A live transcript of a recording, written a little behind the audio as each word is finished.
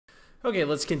Okay,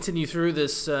 let's continue through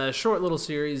this short little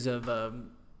series of,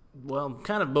 well,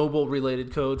 kind of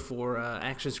mobile-related code for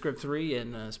Actionscript 3,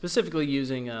 and specifically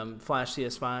using Flash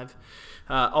CS5.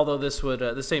 Although this would,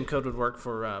 the same code would work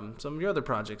for some of your other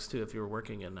projects too, if you were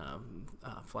working in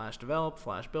Flash Develop,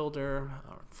 Flash Builder,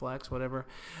 or Flex, whatever.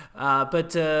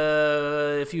 But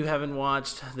if you haven't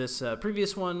watched this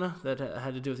previous one that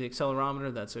had to do with the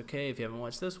accelerometer, that's okay. If you haven't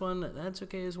watched this one, that's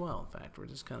okay as well. In fact, we're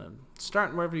just kind of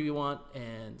starting wherever you want,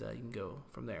 and you can go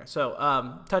from there.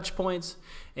 So touch points,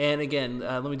 and again,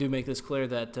 let me make this clear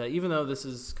that even though this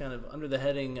is kind of under the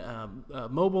heading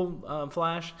mobile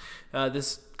Flash,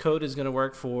 this code is going to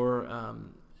work for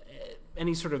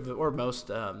any sort of, or most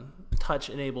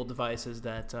touch-enabled devices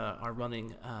that are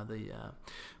running the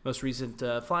most recent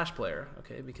Flash player,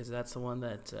 okay, because that's the one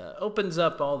that opens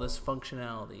up all this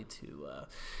functionality to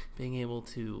being able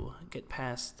to get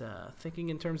past thinking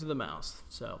in terms of the mouse.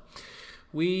 So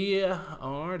we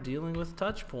are dealing with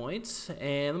touch points,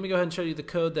 and let me go ahead and show you the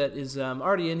code that is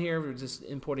already in here. We're just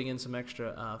importing in some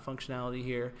extra functionality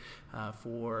here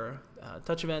for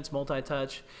touch events,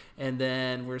 multi-touch, and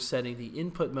then we're setting the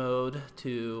input mode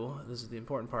to, this is the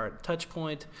important part, touch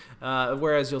point,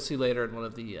 whereas you'll see later in one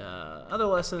of the other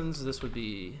lessons, this would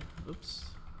be, oops,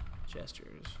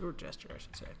 gestures, or gesture I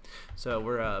should say. So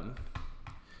we're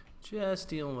just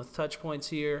dealing with touch points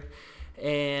here.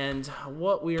 And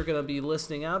what we are going to be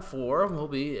listening out for will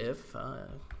be if,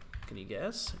 can you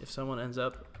guess, if someone ends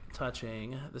up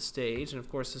touching the stage. And of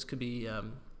course this could be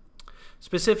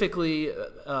specifically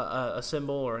a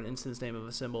symbol or an instance name of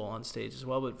a symbol on stage as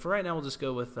well. But for right now we'll just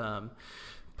go with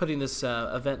putting this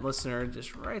event listener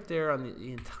just right there on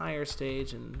the entire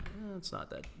stage. And it's not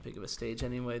that big of a stage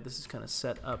anyway. This is kind of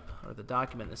set up, or the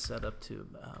document is set up to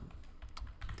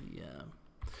the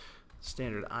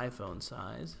standard iPhone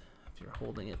size. You're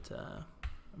holding it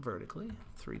vertically,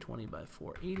 320 by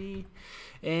 480.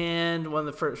 And one of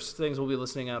the first things we'll be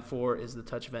listening out for is the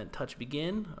touch event touch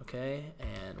begin, okay?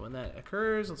 And when that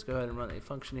occurs, let's go ahead and run a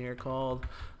function here called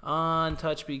on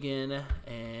touch begin,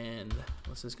 and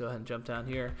let's just go ahead and jump down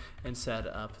here and set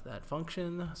up that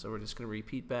function. So we're just going to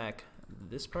repeat back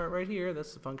this part right here,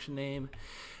 that's the function name,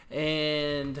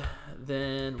 and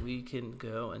then we can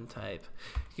go and type,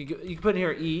 you can put in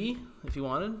here E if you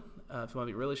wanted. If you want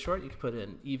to be really short, you can put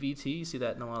in EVT. You see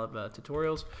that in a lot of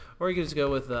tutorials. Or you can just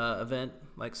go with event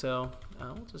like so.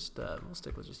 We'll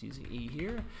stick with just using E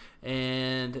here.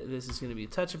 And this is going to be a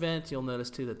touch event. You'll notice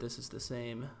too that this is the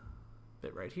same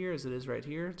bit right here as it is right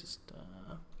here. Just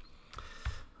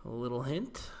a little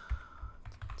hint.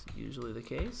 It's usually the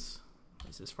case, at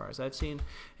least as far as I've seen.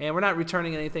 And we're not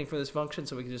returning anything for this function,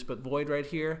 so we can just put void right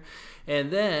here.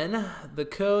 And then the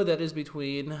code that is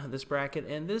between this bracket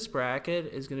and this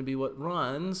bracket is going to be what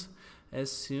runs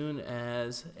as soon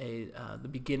as the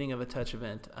beginning of a touch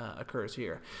event occurs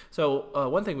here. So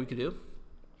one thing we could do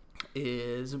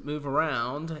is move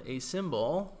around a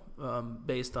symbol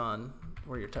based on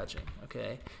where you're touching,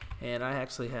 okay? And I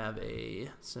actually have a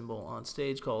symbol on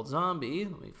stage called zombie.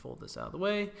 Let me fold this out of the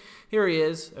way. Here he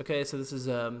is. Okay, so this is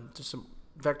just some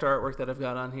vector artwork that I've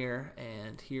got on here,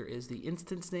 and here is the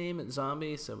instance name,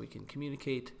 zombie, so we can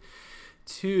communicate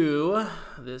to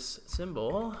this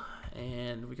symbol,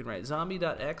 and we can write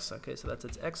zombie.x. Okay, so that's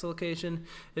its x location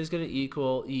is going to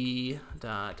equal e.stage.x.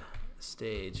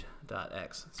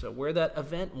 So where that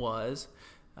event was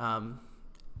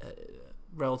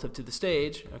relative to the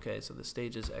stage, okay, so the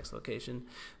stage's x location,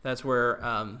 that's where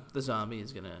the zombie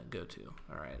is going to go to.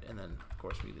 All right, and then of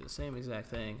course we do the same exact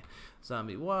thing,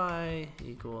 zombie y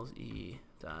equals e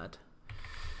dot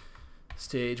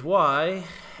stage y,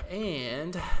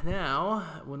 and now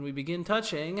when we begin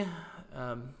touching,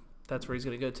 that's where he's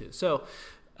going to go to. So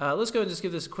let's go and just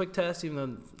give this a quick test, even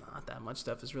though not that much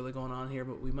stuff is really going on here,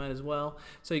 but we might as well.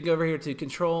 So you go over here to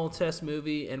Control, Test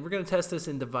Movie, and we're going to test this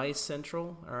in Device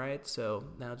Central. All right, so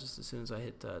now just as soon as I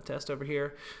hit Test over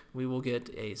here, we will get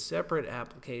a separate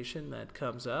application that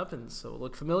comes up, and so it'll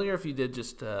look familiar if you did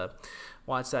just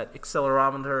watch that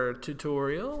accelerometer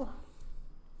tutorial.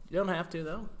 You don't have to,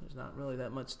 though. There's not really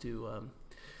that much to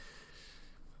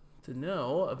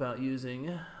know about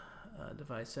using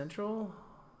Device Central.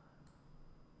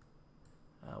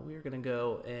 We are going to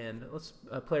go and let's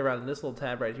play around in this little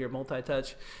tab right here,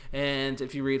 multi-touch, and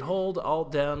if you read hold alt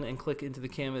down and click into the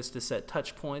canvas to set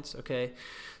touch points, okay,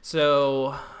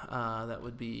 so that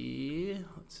would be,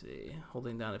 let's see,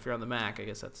 holding down, if you're on the Mac, I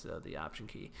guess that's the option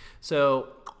key. So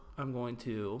I'm going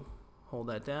to hold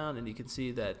that down, and you can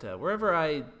see that wherever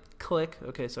I click,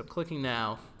 okay, so I'm clicking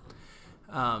now,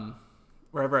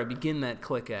 wherever I begin that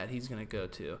click at, he's going to go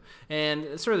to.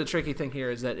 And sort of the tricky thing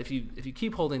here is that if you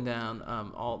keep holding down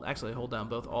actually hold down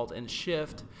both Alt and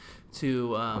Shift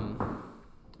to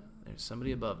there's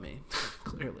somebody above me,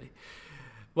 clearly.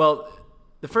 Well,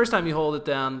 the first time you hold it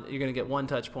down, you're going to get one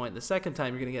touch point. The second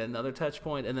time, you're going to get another touch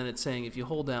point. And then it's saying if you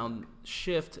hold down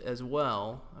Shift as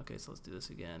well, okay, so let's do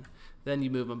this again, then you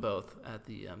move them both at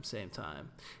the same time.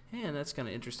 And that's kind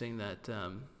of interesting that,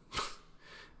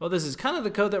 well, this is kind of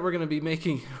the code that we're going to be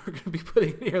making, we're going to be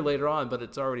putting in here later on, but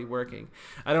it's already working.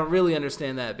 I don't really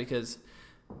understand that because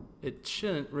it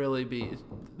shouldn't really be,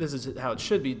 this is how it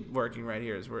should be working right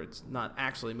here, is where it's not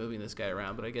actually moving this guy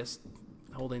around, but I guess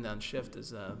holding down Shift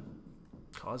is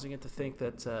causing it to think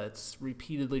that it's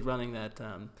repeatedly running that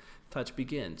touch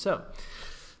begin. So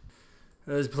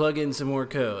let's plug in some more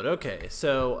code. Okay,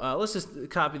 so let's just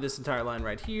copy this entire line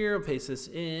right here, paste this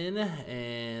in,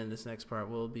 and this next part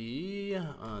will be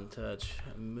on touch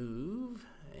move.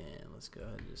 And let's go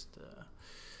ahead and just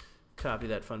copy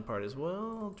that fun part as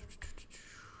well.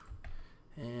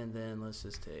 And then let's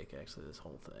just take actually this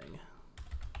whole thing,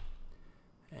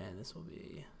 and this will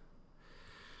be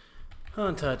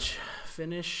on touch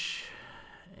finish.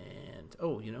 And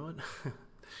oh, you know what?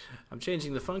 I'm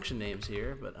changing the function names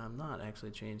here, but I'm not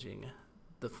actually changing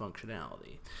the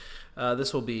functionality.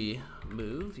 This will be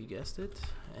move, you guessed it,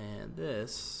 and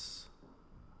this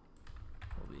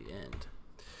will be end.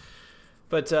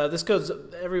 But this goes,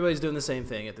 everybody's doing the same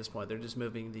thing at this point. They're just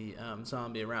moving the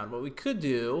zombie around. What we could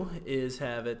do is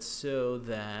have it so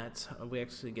that we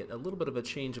actually get a little bit of a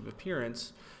change of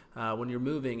appearance when you're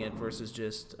moving it versus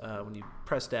just when you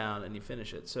press down and you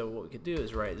finish it. So what we could do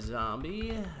is write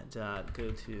zombie dot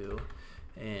go to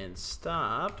and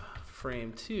stop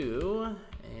frame 2,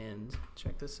 and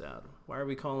check this out. Why are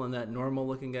we calling that normal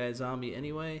looking guy zombie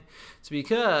anyway? It's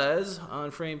because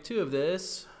on frame 2 of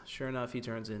this, sure enough, he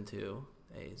turns into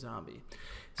a zombie.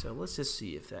 So let's just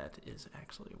see if that is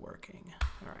actually working.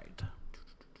 All right.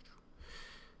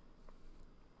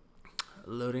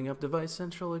 Loading up Device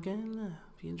Central again.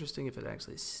 Be interesting if it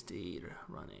actually stayed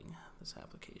running, this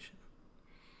application.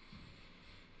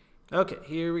 Okay,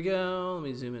 here we go. Let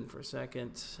me zoom in for a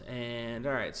second. And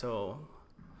all right, so I'm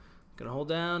gonna hold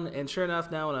down, and sure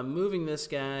enough, now when I'm moving this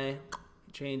guy,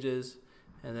 it changes.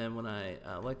 And then when I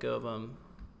let go of him,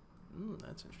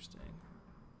 that's interesting.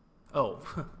 Oh,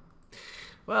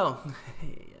 well,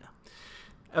 yeah,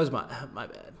 that was my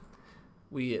bad.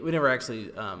 We never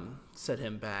actually set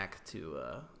him back to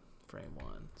frame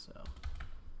 1, so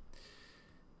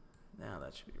now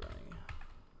that should be running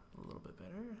a little bit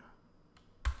better.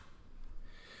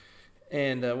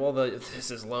 And while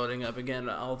this is loading up again,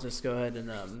 I'll just go ahead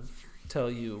and tell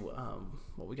you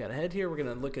what we got ahead here. We're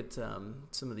going to look at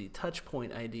some of the touch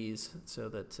point IDs so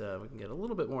that we can get a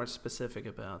little bit more specific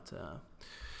about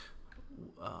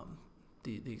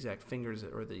the exact fingers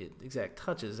or the exact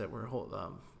touches that we're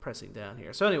pressing down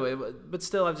here. So anyway, but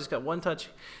still I've just got one touch,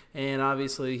 and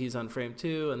obviously he's on frame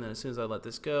 2, and then as soon as I let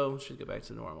this go, it should go back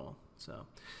to normal. So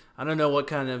I don't know what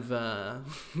kind of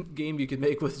game you could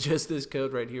make with just this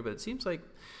code right here, but it seems like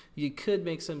you could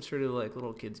make some sort of like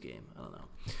little kids game. I don't know.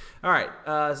 All right,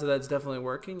 so that's definitely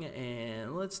working,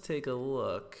 and let's take a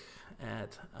look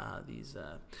at these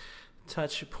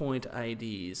touch point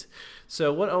IDs.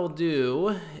 So what I'll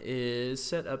do is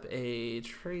set up a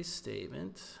trace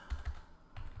statement,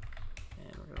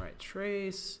 and we're gonna write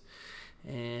trace,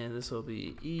 and this will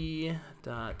be e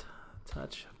dot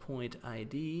touch point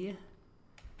ID,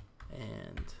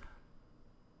 and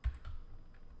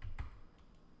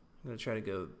I'm gonna try to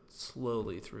go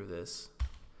slowly through this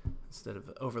instead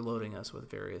of overloading us with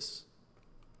various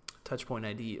touchpoint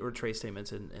ID or trace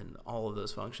statements and all of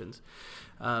those functions,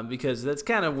 because that's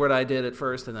kind of what I did at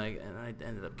first, and I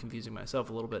ended up confusing myself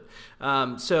a little bit.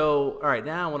 So all right,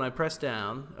 now when I press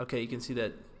down, okay, you can see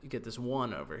that you get this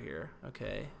 1 over here.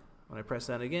 Okay, when I press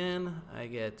down again, I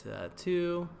get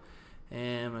 2,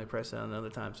 and when I press down another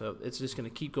time, so it's just going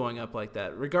to keep going up like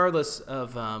that, regardless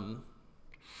of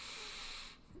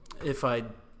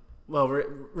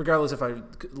regardless if I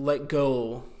let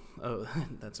go. Oh,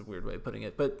 that's a weird way of putting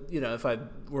it. But you know, if I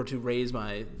were to raise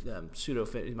my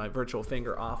my virtual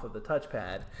finger off of the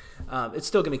touchpad, it's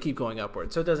still going to keep going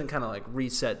upward. So it doesn't kind of like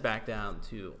reset back down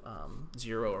to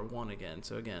 0 or 1 again.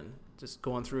 So again, just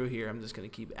going through here, I'm just going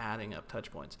to keep adding up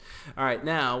touch points. All right,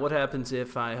 now what happens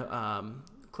if I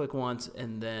click once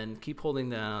and then keep holding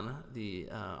down the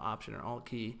Option or Alt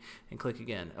key and click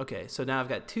again? Okay, so now I've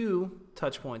got 2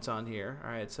 touch points on here. All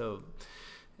right, so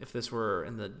if this were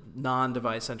in the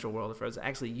non-device central world, if I was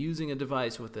actually using a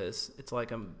device with this, it's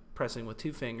like I'm pressing with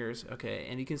 2 fingers, okay,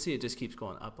 and you can see it just keeps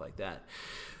going up like that.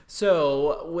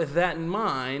 So with that in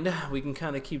mind, we can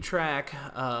kind of keep track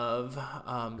of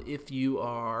if you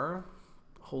are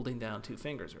holding down 2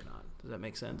 fingers or not. Does that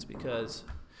make sense? Because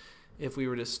if we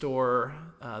were to store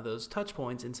those touch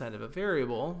points inside of a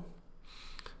variable,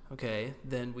 okay,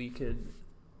 then we could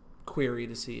query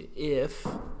to see if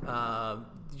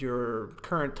your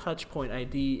current touch point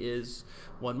ID is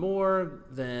one more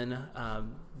than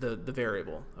the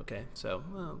variable. Okay, so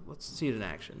let's see it in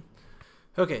action.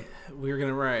 Okay, we're going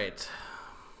to write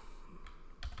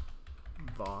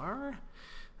var.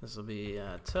 This will be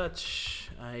touch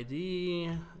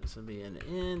ID. This will be an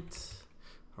int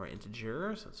or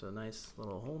integer, so it's a nice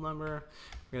little whole number.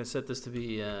 We're going to set this to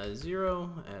be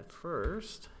 0 at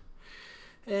first.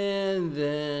 And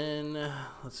then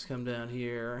let's come down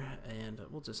here and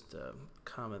we'll just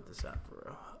comment this out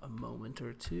for a moment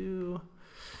or two.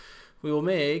 We will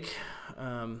make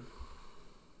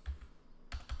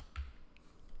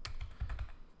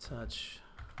touch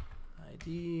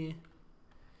ID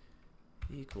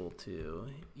equal to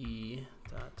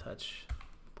e.touch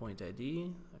point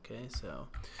ID. Okay, so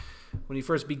when you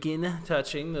first begin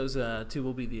touching, those two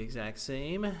will be the exact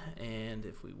same. And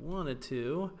if we wanted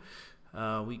to,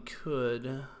 we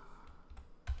could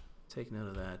take note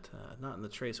of that, not in the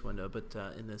trace window, but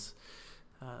in this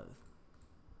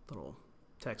little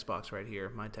text box right here,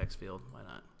 my text field. Why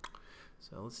not?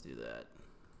 So let's do that.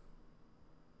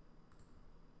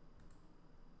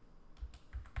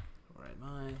 Write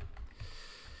my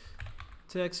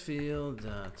text field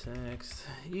text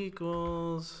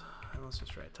equals, and let's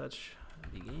just write touch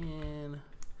begin,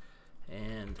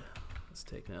 and let's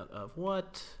take note of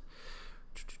what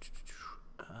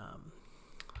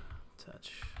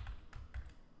touch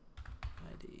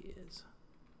ID is.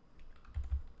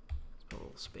 Let's put a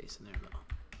little space in there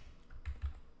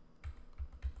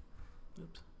though.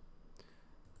 Oops.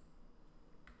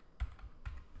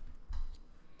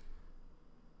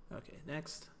 Okay,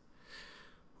 next,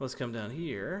 let's come down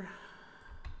here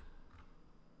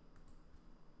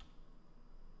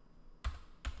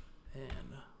and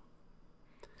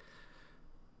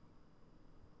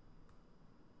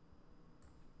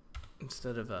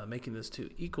instead of making this two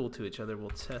equal to each other, we'll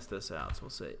test this out. So we'll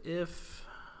say if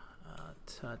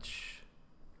touch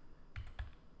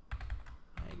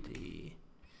ID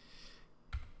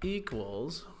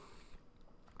equals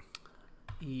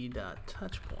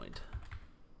e.touchPoint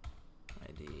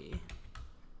ID,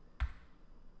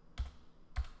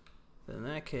 then in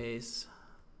that case,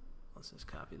 let's just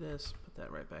copy this, put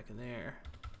that right back in there,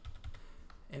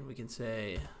 and we can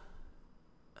say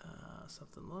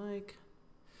something like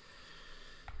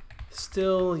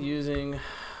still using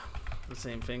the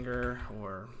same finger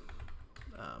or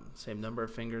same number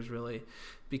of fingers really,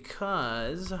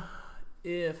 because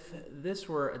if this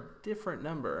were a different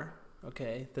number,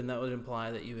 okay, then that would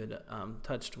imply that you had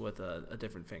touched with a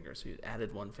different finger, so you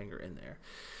added one finger in there.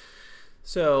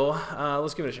 So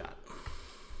let's give it a shot.